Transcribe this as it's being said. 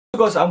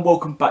guys, and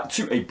welcome back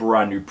to a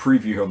brand new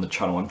preview here on the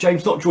channel. I'm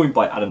James, not joined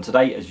by Adam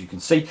today, as you can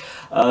see.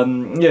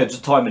 Yeah,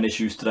 just timing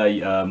issues today.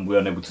 We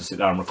weren't able to sit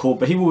down and record,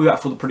 but he will be back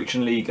for the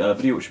Prediction League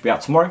video, which will be out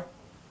tomorrow.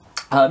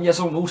 Yeah,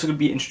 so I'm also going to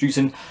be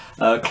introducing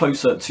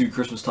closer to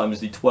Christmas time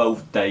is the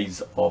 12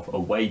 days of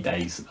away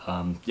days.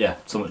 Yeah,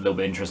 something a little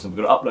bit interesting.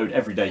 We're going to upload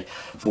every day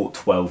for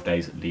 12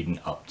 days leading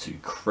up to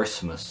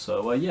Christmas.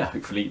 So yeah,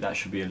 hopefully that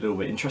should be a little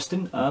bit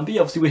interesting. But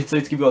yeah, obviously we're here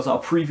today to give you guys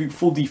our preview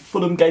for the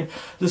Fulham game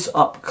this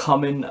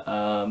upcoming.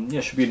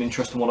 Yeah, should be an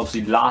interesting one.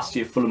 Obviously last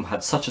year Fulham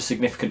had such a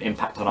significant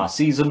impact on our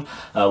season.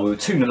 We were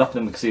 2-0 up and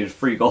then we conceded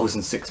 3 goals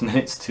in 6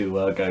 minutes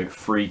to go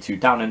 3-2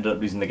 down. Ended up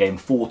losing the game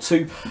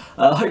 4-2.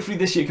 Hopefully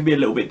this year can be a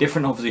little bit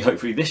different. Obviously,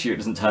 hopefully this year it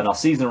doesn't turn our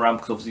season around,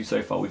 because obviously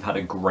so far we've had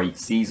a great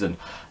season.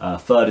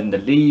 Third in the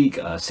league,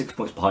 6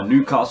 points behind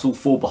Newcastle,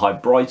 4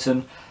 behind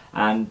Brighton,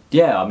 and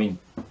yeah, I mean,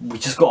 we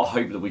just got to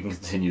hope that we can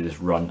continue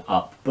this run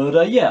up.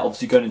 But yeah,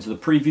 obviously going into the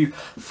preview,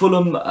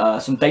 Fulham,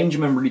 some danger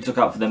men really took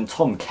out for them.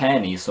 Tom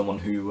Cairney is someone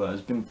who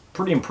has been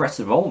pretty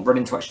impressive. I want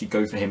Reading to actually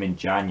go for him in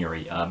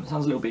January. It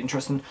sounds a little bit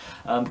interesting,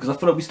 because I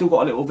feel like we still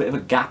got a little bit of a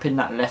gap in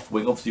that left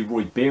wing. Obviously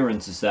Roy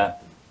Behrens is there,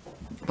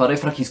 but I don't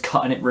feel like he's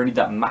cutting it really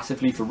that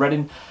massively for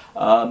Reading.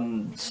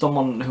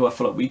 Someone who I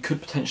feel like we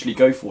could potentially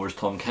go for is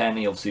Tom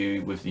Cairney, obviously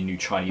with the new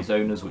Chinese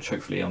owners, which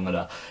hopefully I'm going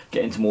to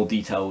get into more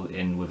detail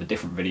in with a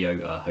different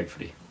video,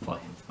 hopefully, if I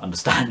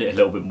understand it a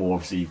little bit more,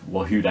 obviously,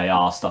 well, who they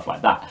are, stuff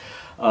like that.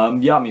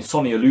 Yeah, I mean,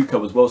 Sonny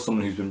Aluko as well,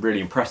 someone who's been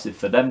really impressive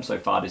for them so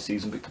far this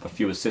season, picked up a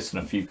few assists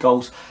and a few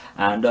goals,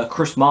 and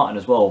Chris Martin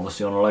as well,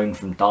 obviously on a loan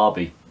from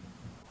Derby.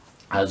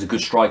 As a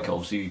good striker,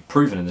 obviously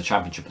proven in the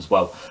Championship as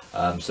well.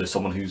 So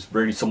someone who's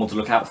really someone to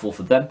look out for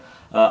them.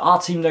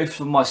 Our team, though,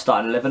 for my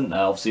starting 11,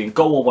 obviously in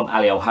goal I want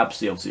Ali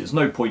Al-Habsi. Obviously there's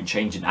no point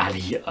changing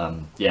Ali.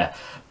 Yeah,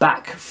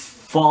 back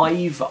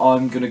 5,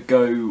 I'm going to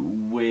go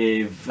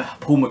with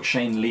Paul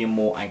McShane, Liam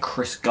Moore and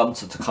Chris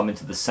Gunter to come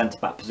into the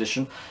centre-back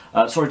position.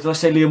 Sorry, did I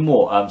say Liam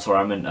Moore? Sorry,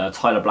 I meant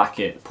Tyler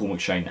Blackett, Paul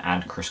McShane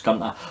and Chris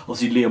Gunter.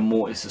 Obviously Liam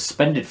Moore is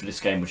suspended for this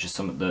game, which is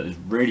something that is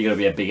really going to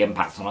be a big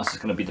impact on us. It's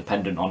going to be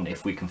dependent on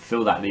if we can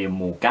fill that Liam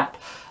Moore gap.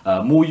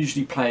 Moore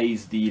usually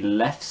plays the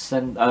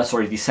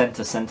the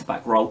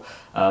centre-back role.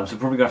 So we're probably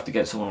going to have to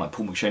get someone like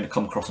Paul McShane to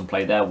come across and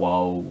play there,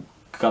 while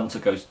Gunter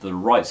goes to the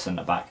right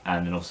centre-back,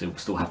 and then obviously we'll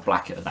still have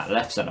Blackett at that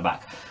left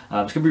centre-back. It's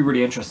going to be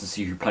really interesting to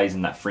see who plays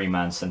in that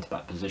 3-man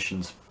centre-back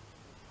positions.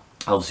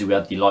 Obviously we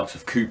had the likes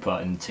of Cooper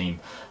in the team,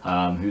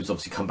 who's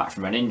obviously come back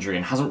from an injury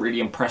and hasn't really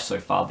impressed so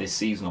far this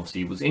season.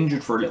 Obviously he was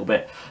injured for a little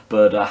bit,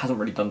 but hasn't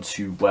really done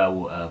too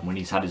well when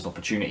he's had his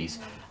opportunities.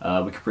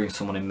 We could bring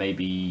someone in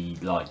maybe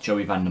like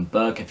Joey van den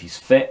Berg if he's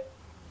fit.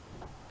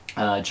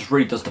 It just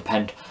really does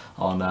depend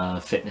on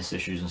fitness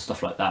issues and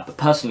stuff like that. But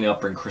personally, I'd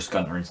bring Chris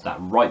Gunter into that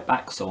right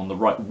back. So on the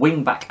right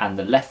wing back and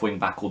the left wing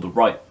back, or the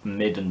right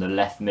mid and the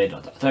left mid.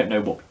 I don't know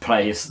what we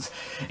play. It's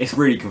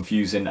really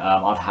confusing.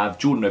 I'd have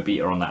Jordan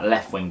Obita on that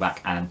left wing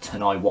back and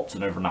Tanai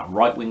Watson over on that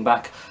right wing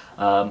back.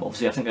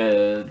 Obviously, I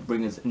think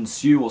bringing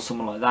Insu or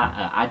someone like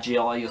that,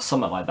 Agi or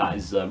something like that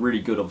is really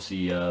good.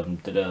 Obviously,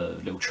 did a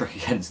little trick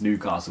against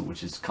Newcastle,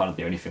 which is kind of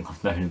the only thing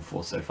I've known him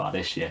for so far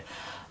this year.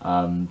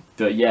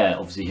 But yeah,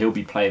 obviously he'll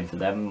be playing for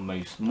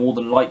them more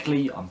than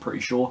likely, I'm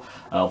pretty sure.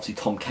 Obviously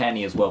Tom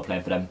Cairney as well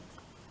playing for them.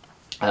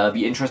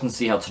 Be interesting to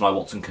see how Tanai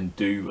Watson can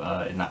do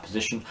in that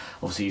position.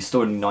 Obviously he's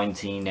still in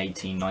 19,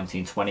 18,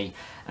 19, 20,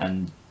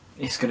 and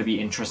it's going to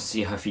be interesting to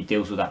see how if he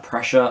deals with that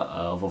pressure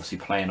of obviously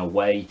playing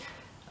away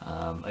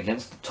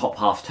against the top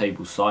half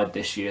table side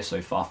this year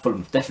so far.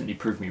 Fulham have definitely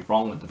proved me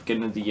wrong. At the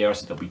beginning of the year I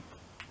said they'll be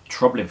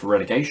troubling for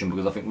relegation,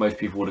 because I think most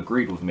people would have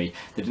agreed with me.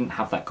 They didn't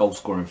have that goal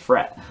scoring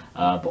threat,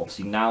 but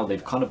obviously now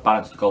they've kind of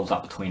balanced the goals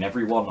out between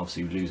everyone.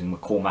 Obviously losing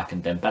McCormack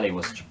and Dembele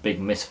was such a big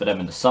miss for them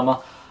in the summer.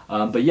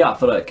 But yeah, I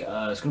feel like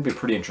it's going to be a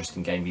pretty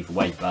interesting game either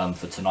way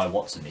for Tanai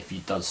Watson. If he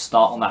does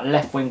start on that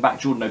left wing back,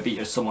 Jordan Obita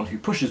is someone who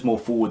pushes more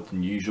forward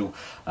than usual.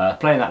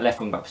 Playing that left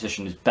wing back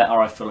position is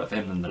better, I feel like, for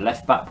him than the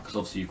left back, because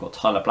obviously you've got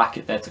Tyler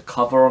Blackett there to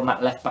cover on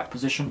that left back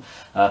position.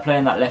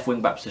 Playing that left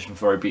wing back position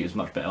for Obita is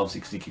much better, obviously,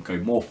 because he can go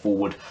more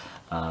forward.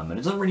 And it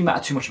doesn't really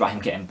matter too much about him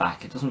getting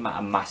back. It doesn't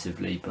matter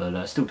massively, but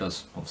it still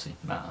does obviously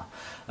matter.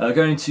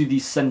 Going into the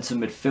centre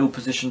midfield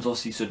positions,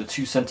 obviously, so the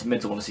 2 centre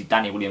mids, I want to see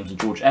Danny Williams and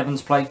George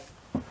Evans play.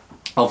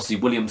 Obviously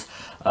Williams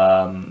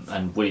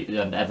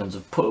and Evans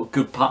have put a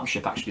good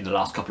partnership actually the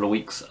last couple of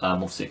weeks,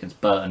 obviously against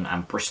Burton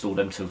and Bristol.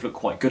 Them two have looked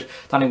quite good.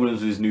 Danny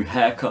Williams with his new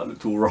haircut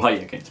looked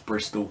alright against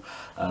Bristol.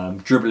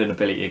 Dribbling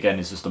ability again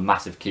is just a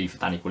massive key for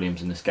Danny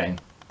Williams in this game.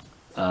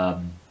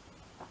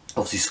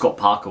 Obviously Scott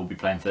Parker will be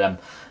playing for them.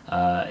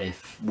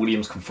 If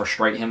Williams can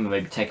frustrate him and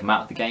maybe take him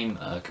out of the game,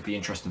 could be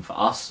interesting for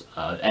us.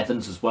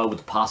 Evans as well, with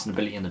the passing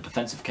ability and the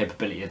defensive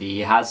capability that he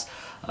has,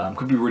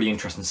 could be really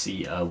interesting to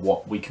see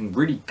what we can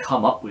really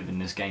come up with in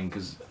this game,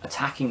 because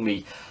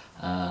attackingly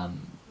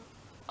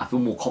I feel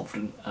more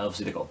confident.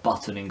 Obviously they've got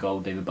Button in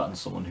goal. David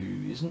Button's someone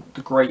who isn't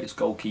the greatest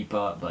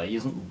goalkeeper, but he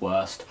isn't the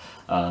worst.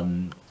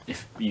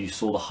 if you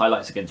saw the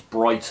highlights against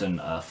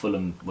Brighton,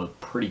 Fulham were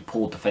pretty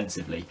poor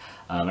defensively,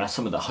 and that's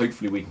something that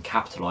hopefully we can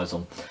capitalise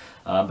on.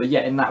 But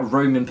yeah, in that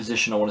roaming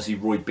position, I want to see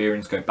Roy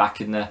Behrens go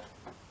back in there.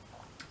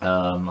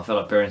 I feel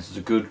like Behrens is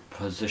a good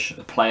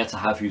player to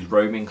have who's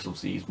roaming, because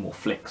obviously he's more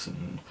flicks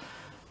and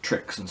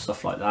tricks and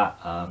stuff like that.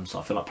 So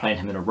I feel like playing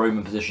him in a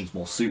roaming position is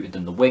more suited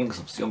than the wings.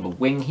 Obviously on the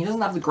wing, he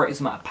doesn't have the greatest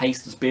amount of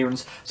pace as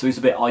Behrens, so he's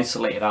a bit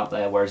isolated out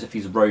there, whereas if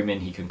he's roaming,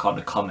 he can kind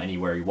of come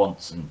anywhere he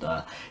wants, and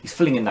he's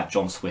filling in that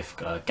John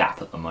Swift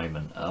gap at the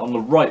moment. On the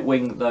right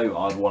wing, though,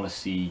 I'd want to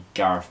see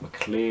Gareth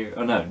McCleary.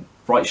 Oh no,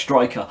 right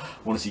striker, I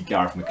want to see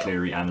Gareth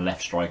McCleary, and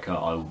left striker,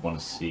 I want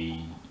to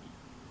see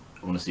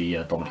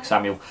Dominic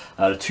Samuel.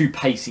 The two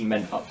pacey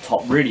men up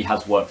top really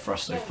has worked for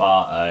us so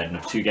far in the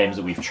 2 games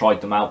that we've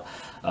tried them out.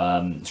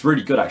 It's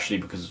really good actually,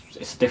 because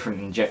it's a different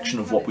injection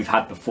of what we've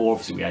had before.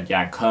 Obviously we had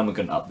Jan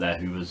Kermorgant up there,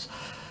 who was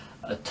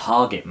a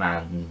target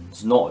man and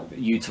is not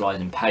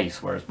utilising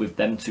pace, whereas with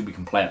them two we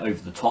can play it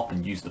over the top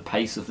and use the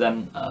pace of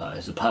them.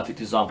 It's a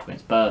perfect example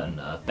against Burton.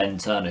 Ben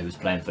Turner, who was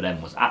playing for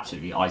them, was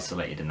absolutely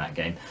isolated in that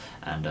game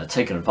and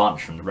taken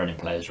advantage from the Reading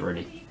players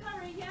really,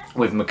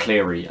 with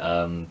McCleary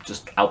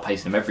just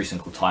outpacing him every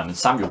single time, and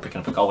Samuel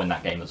picking up a goal in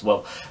that game as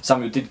well.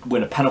 Samuel did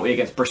win a penalty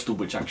against Bristol,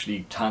 which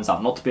actually turns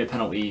out not to be a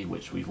penalty,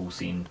 which we've all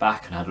seen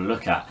back and had a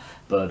look at.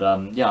 But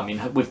yeah, I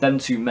mean, with them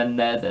 2 men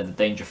there, they're the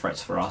danger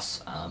threats for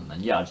us. And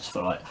yeah, I just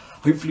feel like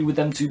hopefully with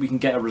them 2 we can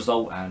get a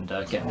result and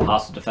get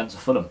past the defence of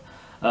Fulham.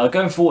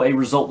 Going for a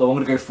result though, I'm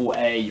going to go for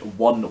a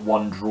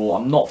 1-1 draw.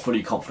 I'm not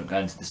fully confident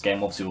going into this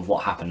game, obviously with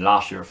what happened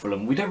last year at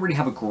Fulham. We don't really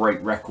have a great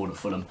record at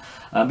Fulham.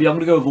 But yeah, I'm going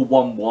to go with a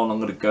 1-1. I'm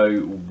going to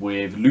go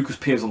with Lucas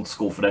Piers on the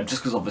score for them,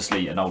 just because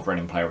obviously an old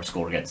Reading player has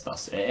scored against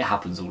us. It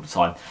happens all the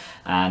time.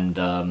 And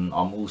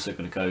I'm also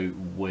going to go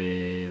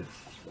with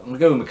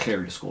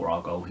McCleary to score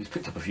our goal. He's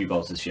picked up a few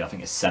goals this year. I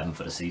think it's 7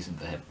 for the season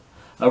for him.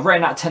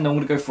 Rating out of 10, I'm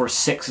going to go for a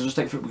 6. I just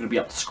don't think we're going to be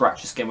up to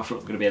scratch this game. I feel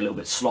like we're going to be a little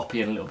bit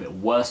sloppy and a little bit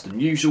worse than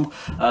usual.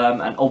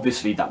 And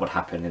obviously that would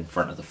happen in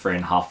front of the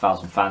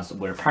 3,500 fans that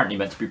we're apparently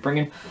meant to be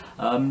bringing.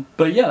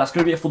 But yeah, that's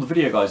going to be it for the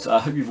video, guys. I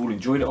hope you've all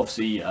enjoyed it.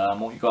 Obviously, I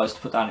want you guys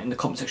to put down in the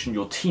comment section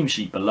your team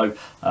sheet below.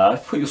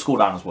 Put your score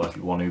down as well if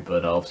you want to,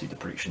 but obviously the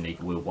Prediction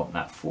League will want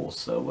that for.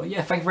 So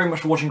yeah, thank you very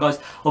much for watching, guys.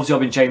 Obviously,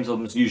 I've been James.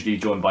 I'm usually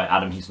joined by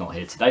Adam. He's not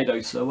here today, though.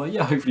 So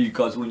yeah, hopefully you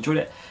guys all enjoyed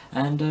it.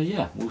 And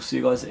yeah, we'll see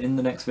you guys in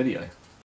the next video.